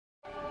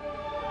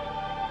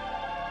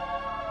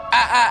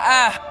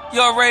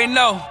You already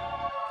know.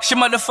 It's your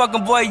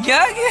motherfucking boy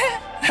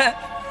Youngin.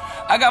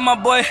 I got my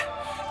boy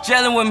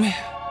Jalen with me.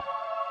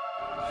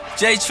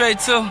 J-Trey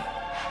too.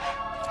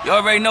 You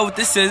already know what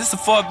this is. It's a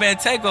 4-band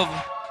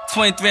takeover.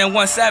 23 and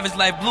 1 Savage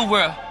like Blue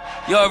World.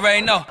 You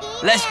already know.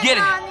 Let's get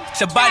it.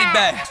 It's your body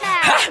bag.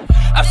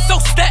 I'm so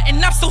Staten,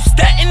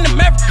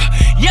 America.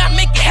 Yeah, I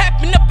make it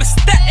happen up in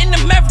Staten,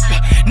 America.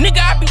 Nigga,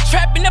 I be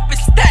trapping up in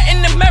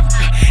Staten,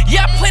 America.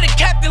 Yeah, I play the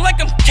captain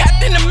like I'm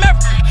Captain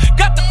America.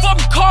 Got the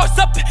foreign cars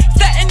up in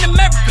Staten,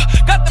 America.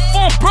 Got the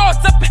foreign bras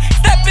up in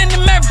Staten,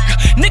 America.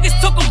 Niggas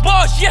took them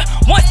balls, yeah,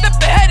 one step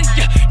ahead of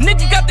ya.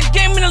 Nigga got the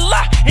game in the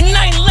lot, and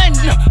I ain't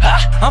letting them.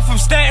 I'm from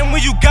Staten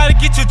where you gotta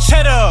get your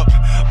cheddar up.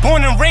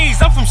 Born and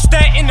raised, I'm from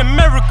Staten,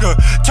 America.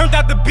 Turned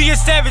out to be a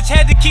savage,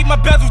 had to keep my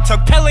bezel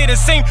tucked. Pele the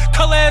same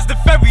color as the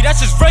ferry, that's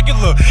just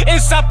regular.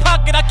 Inside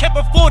pocket, I kept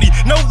a 40,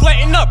 no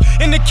letting up.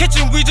 In the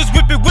kitchen, we just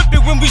whip it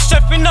when we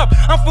chefing up.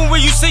 I'm from where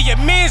you say your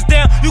man's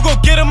down, you gon'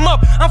 get him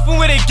up. I'm from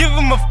where they give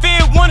him a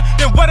fair one,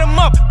 then wet him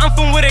up. I'm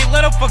from where they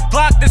let up a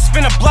Glock, then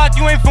spin a block.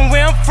 You ain't from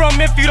where I'm from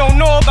if you don't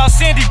know about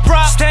Sandy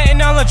Brock.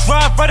 Staten Island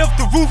Drive, right off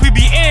the roof, we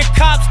be in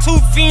cops. Two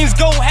fiends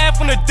go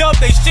half on the dub,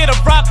 they shit a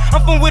rock.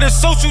 I'm from where the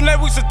social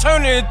networks are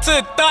turning into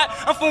a thought.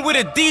 I'm from where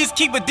the D's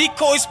keep a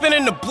decoy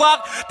spinning the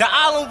block. The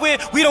island where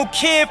we don't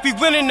care if we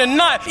winning or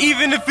not.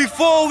 Even if we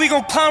fall, we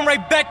gon' climb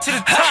right back to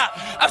the top.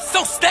 I'm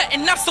so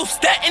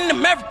Staten,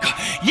 America.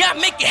 Yeah, I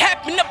make it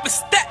happen up in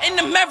Staten,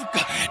 America.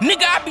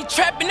 Nigga, I be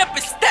trapping up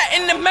in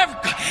Staten,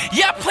 America.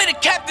 Yeah, I play the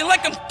captain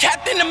like I'm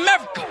Captain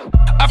America.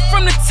 I'm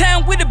from the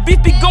town where the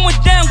beef be going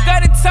down.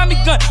 Got a Tommy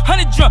gun,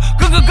 100 drum,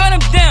 gun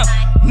him down.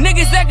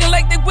 Niggas acting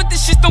like they with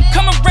this shit, don't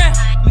come around.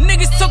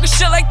 Niggas talking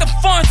shit like the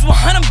farms will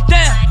hunt them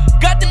down.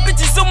 Got the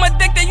bitches on my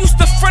deck that used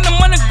to front a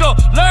month ago.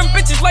 Learn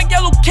bitches like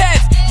yellow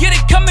cats, yeah,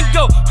 they come and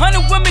go.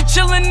 100 women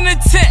chillin' in the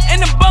tent in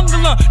the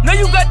bungalow. Know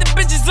you got the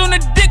bitches on the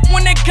dick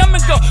when they come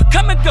and go.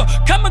 Come and go,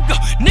 come and go.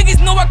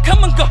 Niggas know I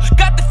come and go.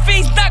 Got the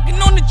fiends knocking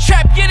on the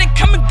trap, yeah, they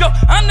come and go.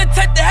 I'm the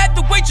type that had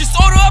the waitress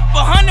order up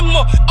 100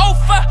 more.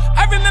 05,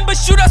 I remember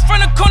shootouts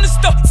from the corner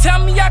store. Tell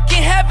me I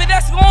can't have it,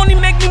 that's gonna only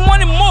make me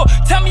want it more.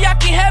 Tell me I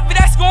can't have it,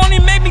 that's gonna only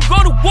make me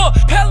go to war.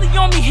 Pelly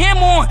on me,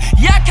 hammer on,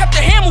 yeah, I kept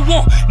the hammer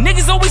on.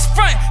 Niggas always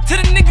front,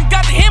 till the nigga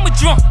got the hammer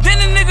drawn. Then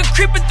the nigga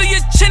creeping through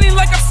your chinny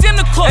like I'm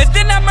Santa Claus. And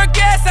then I murk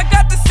ass, I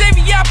got the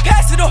savior, yeah, I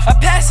pass it off. I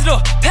pass it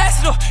off,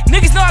 pass it off.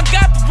 Niggas know I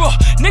got the raw,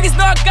 niggas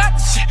know I got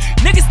the shit.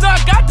 Niggas know I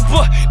got the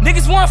boy.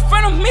 Niggas want in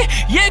front of me,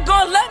 yeah,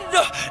 gon' let it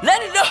up,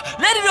 let it up,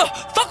 let it up.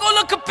 Fuck all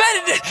the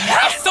competitors.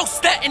 I'm so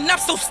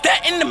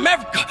Staten,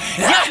 America.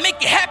 Yeah, I make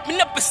it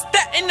happen up in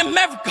Staten,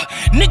 America.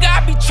 Nigga,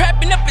 I be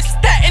trapping up in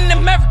Staten,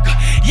 America.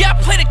 Yeah,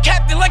 I play the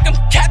captain like I'm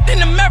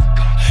Captain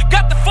America.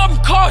 Got the foreign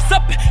cars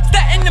up in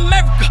Staten,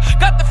 America.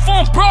 Got the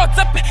foreign broads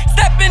up in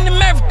Staten,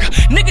 America.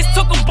 Niggas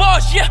took them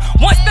balls, yeah,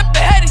 one step ahead.